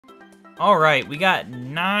Alright, we got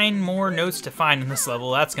 9 more notes to find in this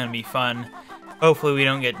level. That's gonna be fun. Hopefully we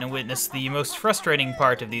don't get to witness the most frustrating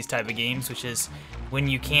part of these type of games, which is when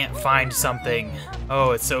you can't find something.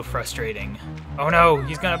 Oh, it's so frustrating. Oh no,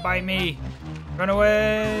 he's gonna bite me! Run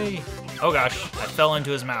away! Oh gosh, I fell into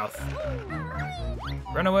his mouth.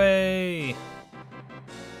 Run away!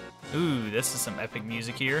 Ooh, this is some epic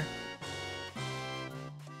music here.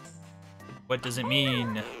 What does it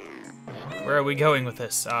mean? Where are we going with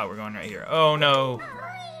this? Ah, we're going right here. Oh no!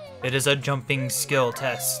 It is a jumping skill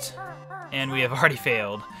test. And we have already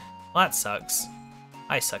failed. Well, that sucks.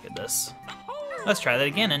 I suck at this. Let's try that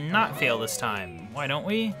again and not fail this time. Why don't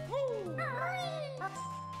we?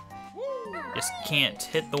 Just can't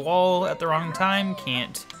hit the wall at the wrong time.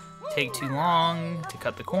 Can't take too long to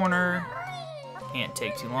cut the corner. Can't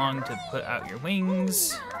take too long to put out your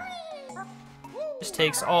wings. Just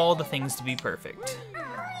takes all the things to be perfect.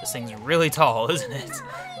 This thing's really tall, isn't it?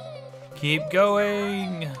 Keep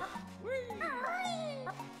going!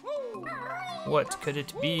 What could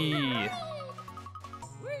it be?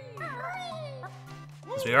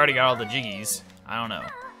 Because we already got all the jiggies. I don't know.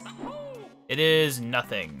 It is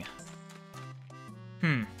nothing.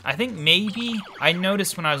 I think maybe I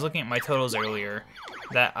noticed when I was looking at my totals earlier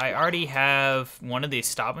that I already have one of these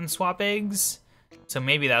stop and swap eggs. So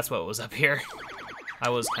maybe that's what was up here. I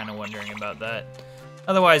was kind of wondering about that.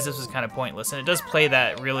 Otherwise, this was kind of pointless. And it does play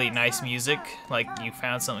that really nice music, like you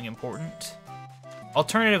found something important.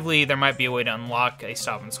 Alternatively, there might be a way to unlock a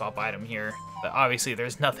stop and swap item here, but obviously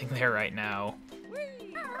there's nothing there right now.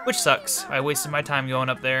 Which sucks. I wasted my time going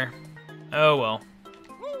up there. Oh well.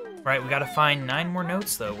 Right, we gotta find 9 more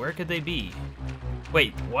notes though. Where could they be?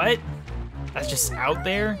 Wait, what? That's just out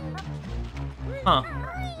there? Huh.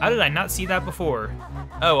 How did I not see that before?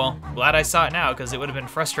 Oh well, glad I saw it now, because it would have been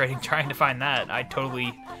frustrating trying to find that. I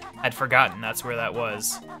totally had forgotten that's where that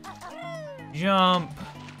was. Jump!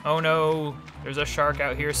 Oh no, there's a shark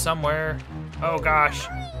out here somewhere. Oh gosh,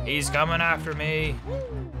 he's coming after me.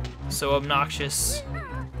 So obnoxious.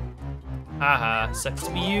 Haha, sucks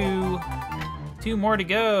to be you. 2 more to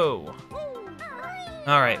go.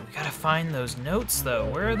 Alright, we gotta find those notes though.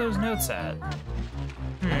 Where are those notes at?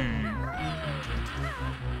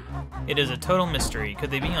 It is a total mystery. Could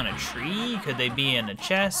they be on a tree? Could they be in a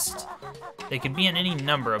chest? They could be in any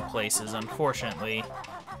number of places, unfortunately.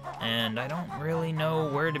 And I don't really know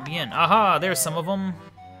where to begin. Aha, there's some of them.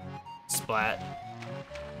 Splat.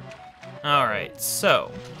 Alright,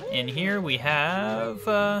 so in here we have,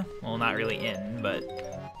 well, not really in, but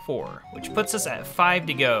 4, which puts us at 5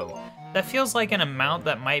 to go. That feels like an amount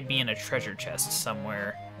that might be in a treasure chest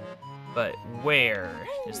somewhere, but where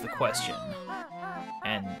is the question?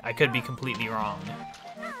 And I could be completely wrong.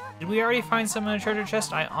 Did we already find some in a treasure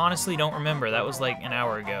chest? I honestly don't remember. That was like an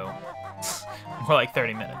hour ago. More like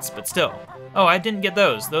 30 minutes, but still. Oh, I didn't get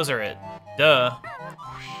those. Those are it. Duh.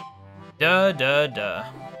 Duh, duh, duh.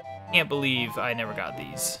 Can't believe I never got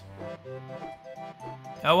these.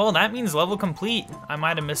 Oh, well, that means level complete. I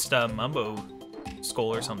might have missed a Mumbo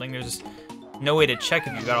skull or something. There's no way to check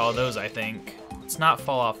if you got all those, I think. Let's not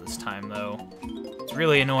fall off this time, though. It's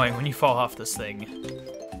really annoying when you fall off this thing.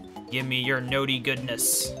 Give me your notey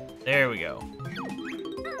goodness. There we go.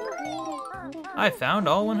 I found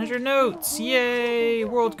all 100 notes! Yay!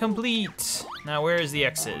 World complete! Now where is the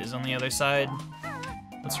exit? Is it on the other side?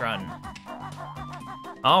 Let's run.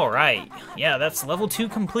 Alright, yeah, that's level 2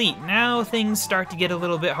 complete. Now things start to get a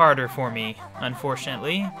little bit harder for me,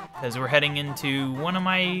 unfortunately, because we're heading into one of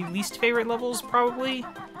my least favorite levels, probably?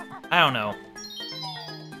 I don't know.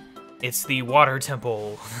 It's the water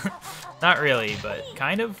temple. Not really, but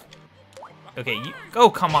kind of. Okay, oh,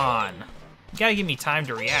 come on. You gotta give me time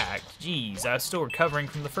to react. Jeez, I was still recovering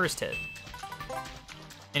from the first hit.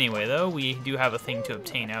 Anyway, though, we do have a thing to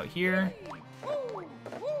obtain out here.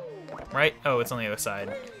 Right? Oh, it's on the other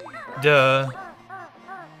side. Duh.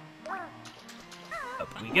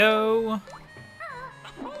 Up we go.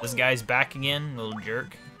 This guy's back again, little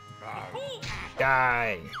jerk.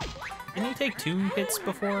 Die. Didn't he take 2 hits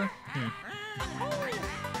before?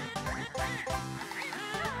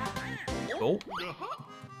 Oh.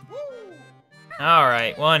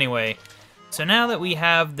 Alright, well anyway. So now that we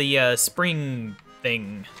have the spring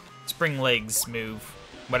thing, spring legs move,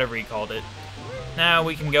 whatever he called it, now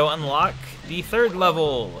we can go unlock the 3rd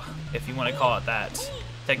level, if you want to call it that.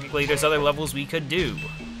 Technically, there's other levels we could do.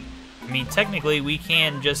 I mean, technically, we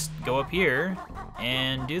can just go up here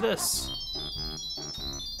and do this.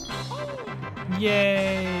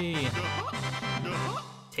 Yay!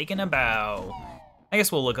 Taking a bow. I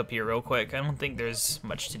guess we'll look up here real quick. I don't think there's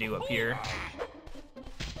much to do up here.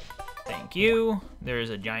 Thank you. There's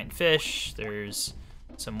a giant fish. There's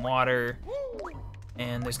some water.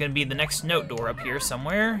 And there's gonna be the next note door up here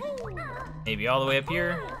somewhere. Maybe all the way up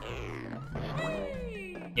here.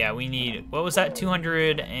 Yeah, we need, what was that,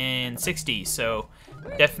 260, so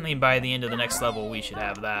definitely by the end of the next level we should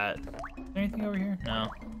have that. Is there anything over here? No.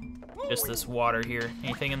 Just this water here.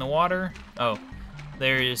 Anything in the water? Oh,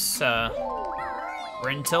 there's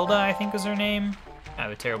Brentilda, I think is her name. I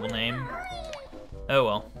have a terrible name. Oh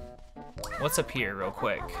well. What's up here real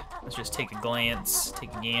quick? Let's just take a glance,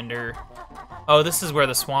 take a gander. Oh, this is where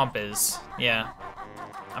the swamp is. Yeah.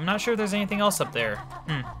 I'm not sure if there's anything else up there.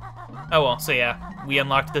 Oh well, so yeah, we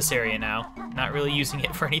unlocked this area now. Not really using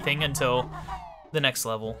it for anything until the next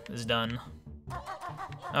level is done.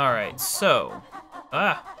 Alright, so,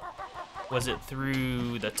 was it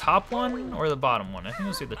through the top one or the bottom one? I think it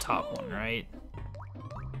was through the top one, right?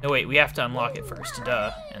 No, wait, we have to unlock it first,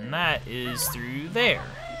 duh. And that is through there,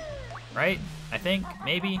 right? I think,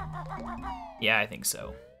 maybe? Yeah, I think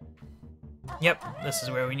so. Yep, this is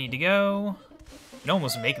where we need to go. You can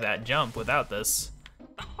almost make that jump without this.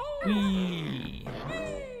 Whee!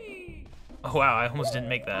 Oh wow, I almost didn't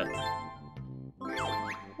make that.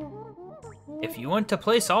 If you want to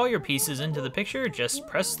place all your pieces into the picture, just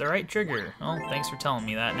press the right trigger. Well, thanks for telling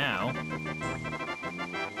me that now.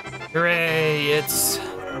 Hooray, it's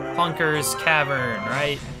Clunker's Cavern,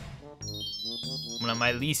 right? One of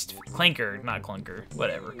my least, Clanker, not Clunker,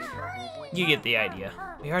 whatever. You get the idea.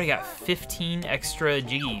 We already got 15 extra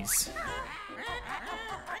G's.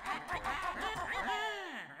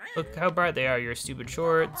 Look how bright they are, your stupid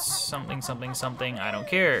shorts, something, something, something, I don't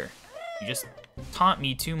care. You just taunt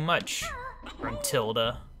me too much,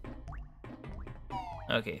 Tilda.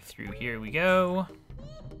 Okay, through here we go.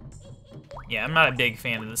 Yeah, I'm not a big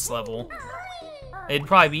fan of this level. It'd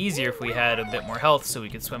probably be easier if we had a bit more health so we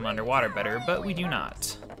could swim underwater better, but we do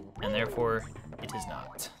not. And therefore, it is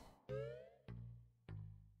not.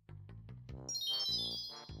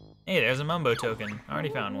 Hey, there's a Mumbo token. Already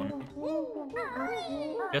found one.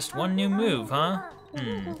 Just one new move, huh?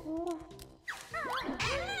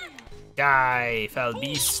 Die, foul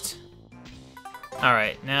beast.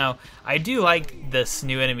 Alright, now, I do like this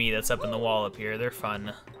new enemy that's up in the wall up here. They're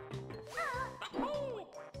fun.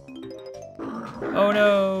 Oh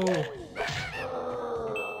no!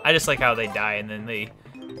 I just like how they die and then they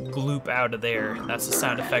gloop out of there. That's the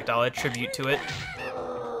sound effect I'll attribute to it.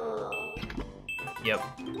 Yep,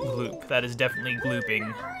 gloop. That is definitely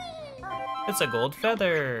glooping. It's a gold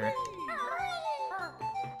feather.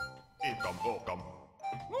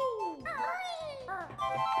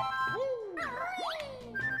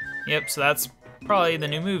 Yep, so that's probably the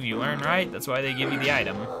new move you learn, right? That's why they give you the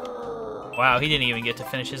item. Wow, he didn't even get to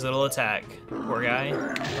finish his little attack. Poor guy.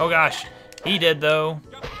 Oh gosh, he did though.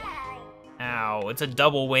 Ow, it's a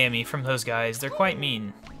double whammy from those guys. They're quite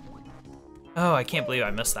mean. Oh, I can't believe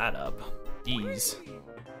I messed that up. Jeez.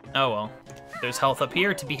 Oh well, there's health up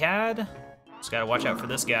here to be had. Just gotta watch out for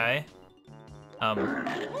this guy.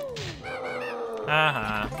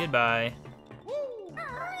 Goodbye.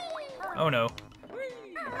 Oh no.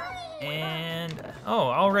 And, oh,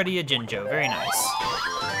 already a Jinjo, very nice.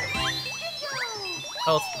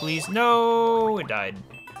 Health, please. No, it died.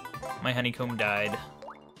 My honeycomb died.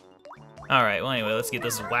 All right, well anyway, let's get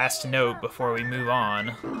this last note before we move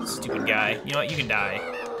on. Stupid guy. You know what, you can die.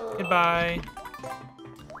 Goodbye.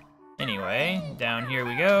 Anyway, down here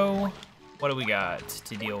we go. What do we got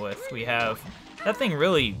to deal with? We have, that thing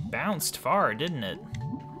really bounced far, didn't it?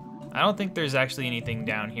 I don't think there's actually anything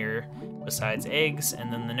down here besides eggs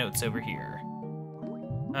and then the notes over here.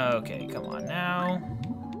 Okay, come on now.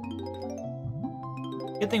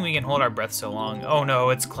 Good thing we can hold our breath so long. Oh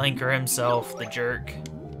no, it's Clanker himself, the jerk.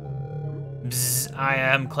 Bzz, I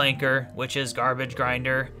am Clanker, which is garbage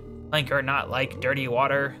grinder. Clanker not like dirty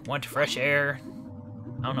water, want fresh air.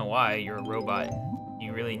 I don't know why, you're a robot.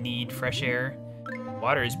 You really need fresh air.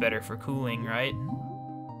 Water is better for cooling, right?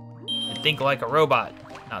 And think like a robot,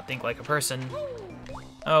 not think like a person.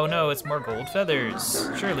 Oh no, it's more gold feathers.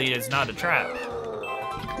 Surely it is not a trap.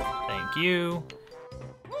 Thank you.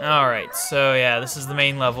 Alright, so yeah, this is the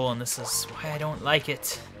main level, and this is why I don't like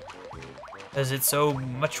it. Because it's so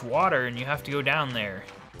much water, and you have to go down there.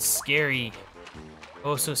 It's scary.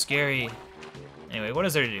 Oh, so scary. Anyway, what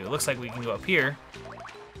is there to do? It looks like we can go up here.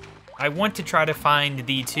 I want to try to find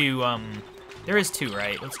the two, there is two,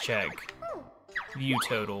 right? Let's check. View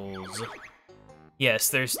totals. Yes,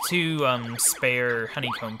 there's two spare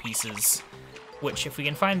honeycomb pieces, which if we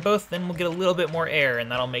can find both, then we'll get a little bit more air,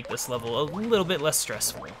 and that'll make this level a little bit less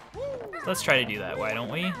stressful. Let's try to do that, why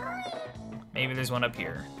don't we? Maybe there's one up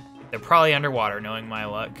here. They're probably underwater, knowing my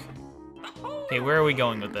luck. Okay, where are we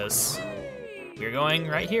going with this? We're going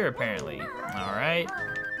right here, apparently. All right.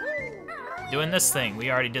 doing this thing.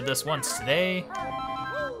 We already did this once today.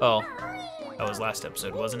 Oh, that was last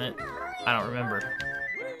episode, wasn't it? I don't remember.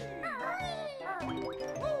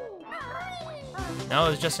 No, it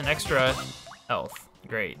was just an extra health.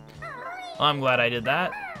 Great. Well, I'm glad I did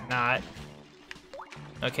that. Not.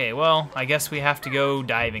 Okay, well, I guess we have to go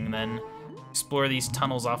diving then. Explore these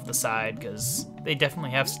tunnels off the side, because they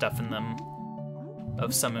definitely have stuff in them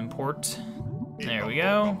of some import. There we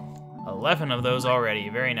go. 11 of those already.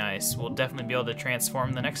 Very nice. We'll definitely be able to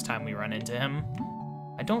transform the next time we run into him.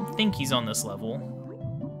 I don't think he's on this level,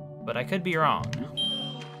 but I could be wrong.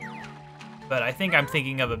 But I think I'm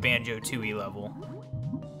thinking of a Banjo Kazooie level.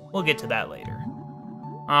 We'll get to that later.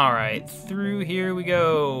 Alright, through here we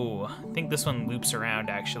go. I think this one loops around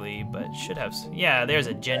actually, but should have... Yeah, there's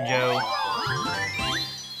a Genjo.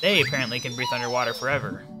 They apparently can breathe underwater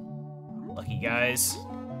forever. Lucky guys.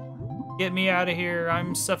 Get me out of here,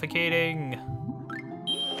 I'm suffocating.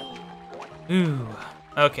 Ooh.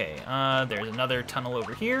 Okay, there's another tunnel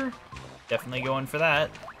over here. Definitely going for that.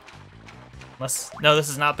 Unless... No, this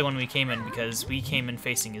is not the one we came in because we came in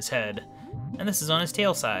facing his head. And this is on his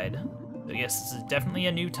tail side. So yes, this is definitely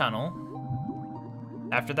a new tunnel.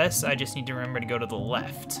 After this, I just need to remember to go to the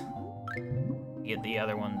left. Get the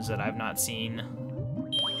other ones that I've not seen.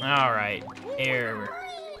 Alright, here.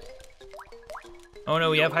 Oh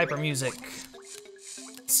no, we have hyper music.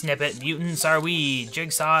 Snippet, mutants are we,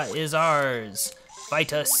 Jigsaw is ours.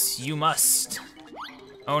 Fight us, you must.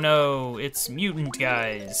 Oh no, it's mutant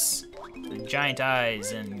guys. The giant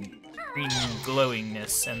eyes and green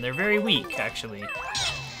glowingness, and they're very weak, actually.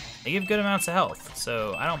 They give good amounts of health,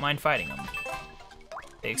 so I don't mind fighting them.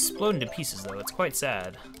 They explode into pieces, though. It's quite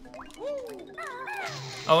sad.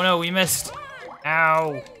 Oh no, we missed.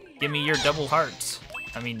 Ow. Give me your double heart.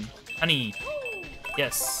 I mean, honey.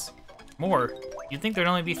 Yes. More. You'd think there'd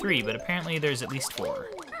only be 3, but apparently there's at least 4.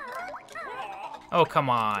 Oh,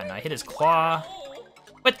 come on. I hit his claw.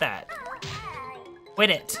 Quit that.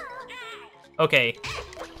 Quit it. Okay.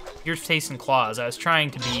 You're tasting claws. I was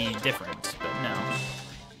trying to be different, but no.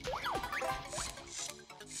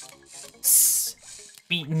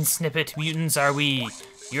 Beaten snippet mutants are we.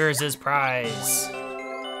 Yours is prize.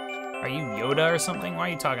 Are you Yoda or something? Why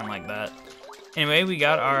are you talking like that? Anyway, we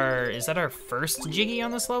got our... Is that our first Jiggy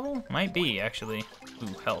on this level? Might be, actually.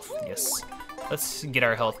 Ooh, health. Yes. Let's get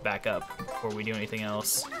our health back up before we do anything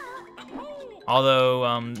else. Although,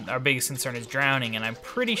 our biggest concern is drowning, and I'm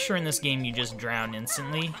pretty sure in this game you just drown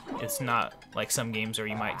instantly. It's not like some games where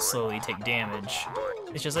you might slowly take damage.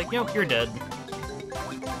 It's just like, nope, you're dead.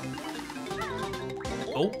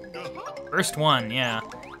 Oh, first one, yeah.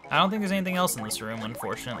 I don't think there's anything else in this room,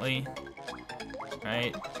 unfortunately.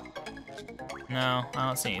 Right? No, I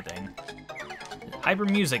don't see anything. Hyper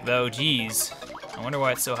music, though, jeez. I wonder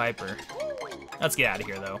why it's so hyper. Let's get out of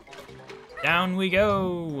here, though. Down we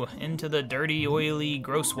go! Into the dirty, oily,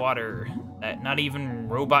 gross water that not even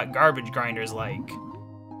robot garbage grinders like.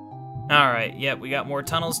 Alright, yep, we got more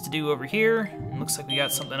tunnels to do over here. It looks like we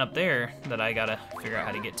got something up there that I gotta figure out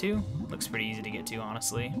how to get to. Looks pretty easy to get to,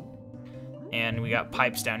 honestly. And we got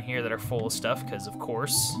pipes down here that are full of stuff, because of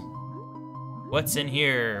course. What's in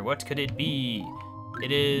here? What could it be?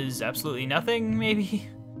 It is absolutely nothing, maybe?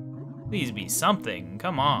 Please be something,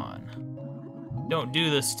 come on. Don't do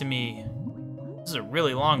this to me. This is a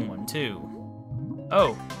really long one, too.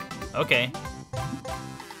 Oh, okay.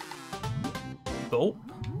 Gulp?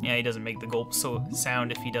 Yeah, he doesn't make the gulp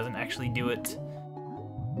sound if he doesn't actually do it.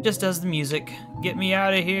 Just does the music. Get me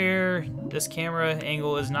out of here. This camera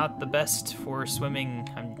angle is not the best for swimming.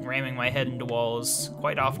 I'm ramming my head into walls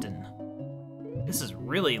quite often. This is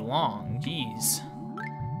really long, jeez.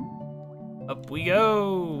 Up we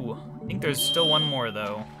go. I think there's still one more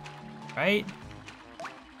though, right?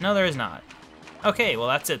 No, there is not. Okay, well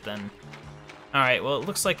that's it then. Alright, well it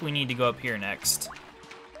looks like we need to go up here next.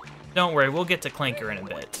 Don't worry, we'll get to Clanker in a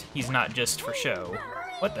bit. He's not just for show.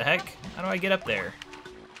 What the heck? How do I get up there?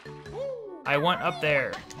 I want up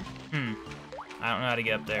there. I don't know how to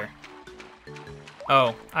get up there.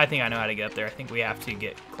 Oh, I think I know how to get up there. I think we have to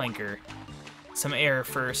get Clanker some air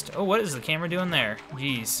first. Oh, what is the camera doing there?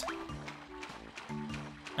 Jeez.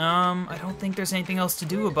 I don't think there's anything else to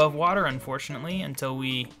do above water, unfortunately, until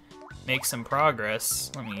we make some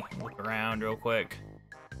progress. Let me look around real quick.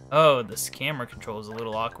 Oh, this camera control is a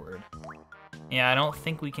little awkward. Yeah, I don't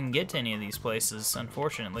think we can get to any of these places,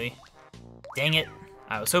 unfortunately. Dang it.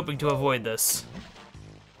 I was hoping to avoid this.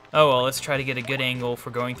 Oh well, let's try to get a good angle for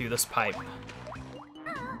going through this pipe.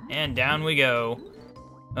 And down we go.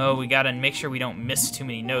 Oh, we gotta make sure we don't miss too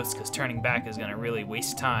many notes, because turning back is gonna really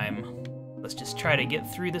waste time. Let's just try to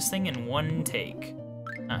get through this thing in one take.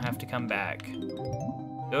 Not have to come back.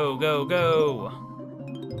 Go, go, go.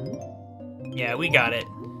 Yeah, we got it.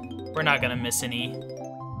 We're not gonna miss any.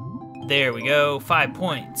 There we go, 5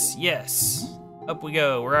 points, yes. Up we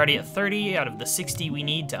go, we're already at 30 out of the 60 we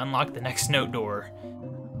need to unlock the next note door.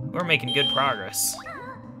 We're making good progress.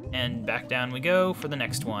 And back down we go for the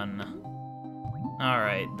next one.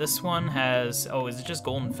 Alright, this one has, oh, is it just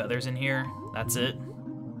golden feathers in here? That's it?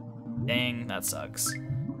 Dang, that sucks.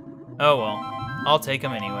 Oh well, I'll take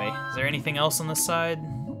them anyway. Is there anything else on this side?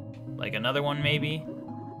 Like another one maybe?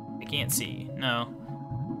 I can't see, no.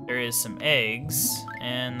 There is some eggs,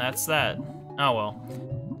 and that's that. Oh well.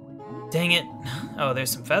 Dang it. Oh,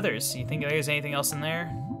 there's some feathers. You think there's anything else in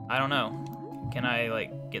there? I don't know. Can I,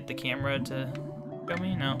 like, get the camera to show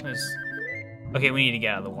me? No, there's... Okay, we need to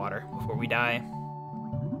get out of the water before we die.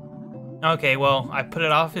 Okay, well, I put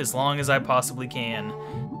it off as long as I possibly can.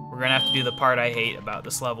 We're gonna have to do the part I hate about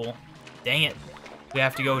this level. Dang it. We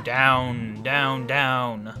have to go down, down,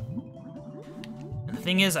 down. And the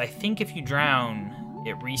thing is, I think if you drown,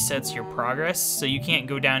 it resets your progress, so you can't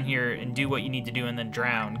go down here and do what you need to do and then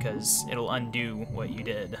drown, because it'll undo what you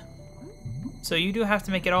did. So you do have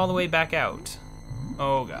to make it all the way back out.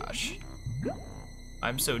 Oh gosh.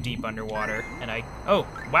 I'm so deep underwater, and oh,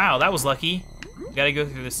 wow, that was lucky. We gotta go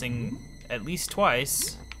through this thing at least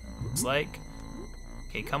twice, looks like.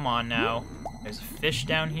 Okay, come on now. There's a fish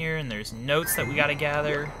down here, and there's notes that we gotta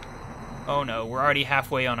gather. Oh no, we're already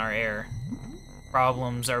halfway on our air.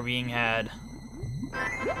 Problems are being had.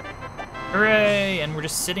 Hooray! And we're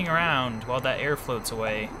just sitting around while that air floats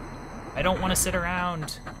away. I don't want to sit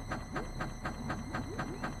around.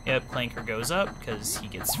 Yep, Clanker goes up because he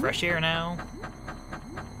gets fresh air now.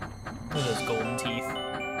 Look at those golden teeth.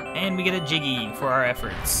 And we get a Jiggy for our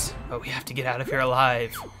efforts. But we have to get out of here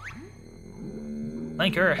alive.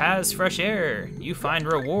 Clanker has fresh air. You find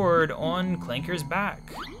reward on Clanker's back.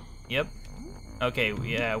 Yep. Okay,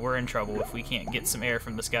 yeah, we're in trouble if we can't get some air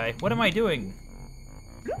from this guy. What am I doing?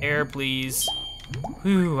 Air, please.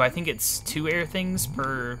 Whew, I think it's 2 air things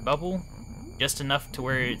per bubble. Just enough to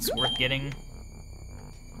where it's worth getting.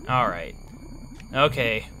 Alright.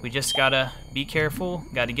 Okay, we just gotta be careful,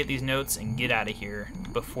 gotta get these notes and get out of here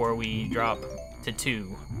before we drop to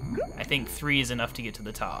 2. I think 3 is enough to get to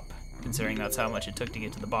the top, considering that's how much it took to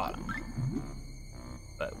get to the bottom.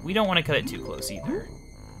 But we don't want to cut it too close either.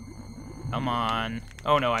 Come on.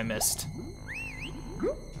 Oh no, I missed.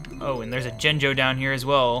 Oh, and there's a Genjo down here as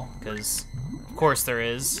well, because of course there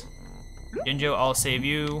is. Genjo, I'll save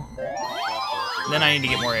you. Then I need to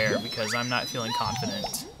get more air because I'm not feeling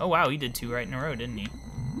confident. Oh wow, he did 2 right in a row, didn't he?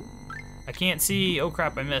 I can't see. Oh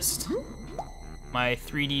crap, I missed. My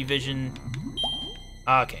 3D vision.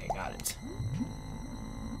 Okay, got it.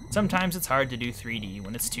 Sometimes it's hard to do 3D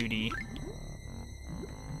when it's 2D.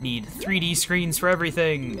 Need 3D screens for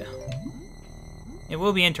everything. It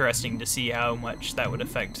will be interesting to see how much that would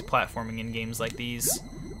affect platforming in games like these.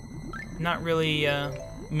 Not really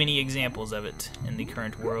many examples of it in the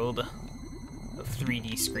current world of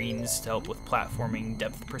 3D screens to help with platforming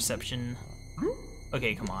depth perception.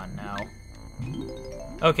 Okay, come on now.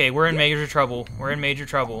 Okay, we're in major trouble. We're in major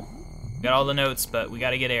trouble. We got all the notes, but we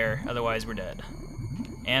gotta get air, otherwise we're dead.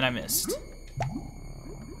 And I missed.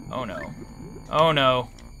 Oh no. Oh no.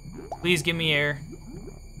 Please give me air.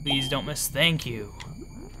 Please don't miss. Thank you.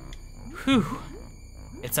 Whew.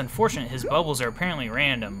 It's unfortunate his bubbles are apparently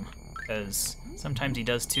random, because sometimes he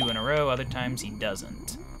does 2 in a row, other times he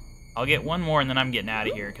doesn't. I'll get 1 more and then I'm getting out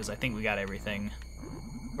of here, because I think we got everything.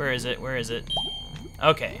 Where is it? Where is it?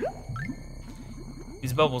 Okay.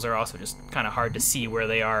 These bubbles are also just kind of hard to see where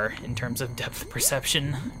they are in terms of depth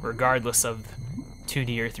perception, regardless of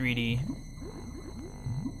 2D or 3D.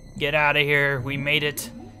 Get out of here. We made it.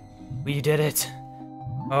 We did it.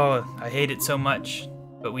 Oh, I hate it so much,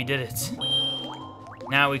 but we did it.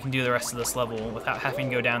 Now we can do the rest of this level without having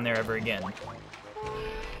to go down there ever again.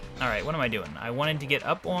 Alright, what am I doing? I wanted to get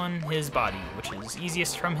up on his body, which is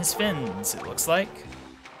easiest from his fins, it looks like.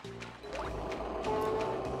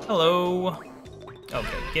 Hello.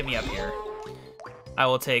 Okay, get me up here. I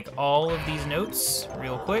will take all of these notes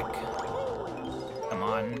real quick. Come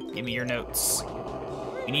on, give me your notes.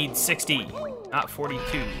 We need 60, not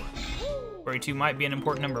 42. 42 might be an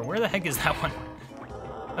important number. Where the heck is that one?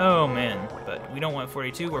 Oh man, but we don't want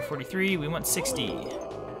 42 or 43, we want 60.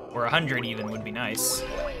 Or 100 even would be nice.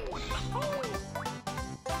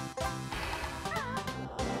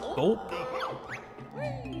 Gulp.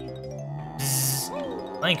 Bzz.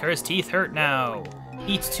 Clanker's teeth hurt now.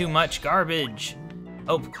 Eats too much garbage.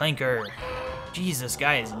 Help Clanker. Jeez, this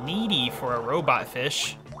guy is needy for a robot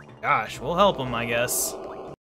fish. Gosh, we'll help him, I guess.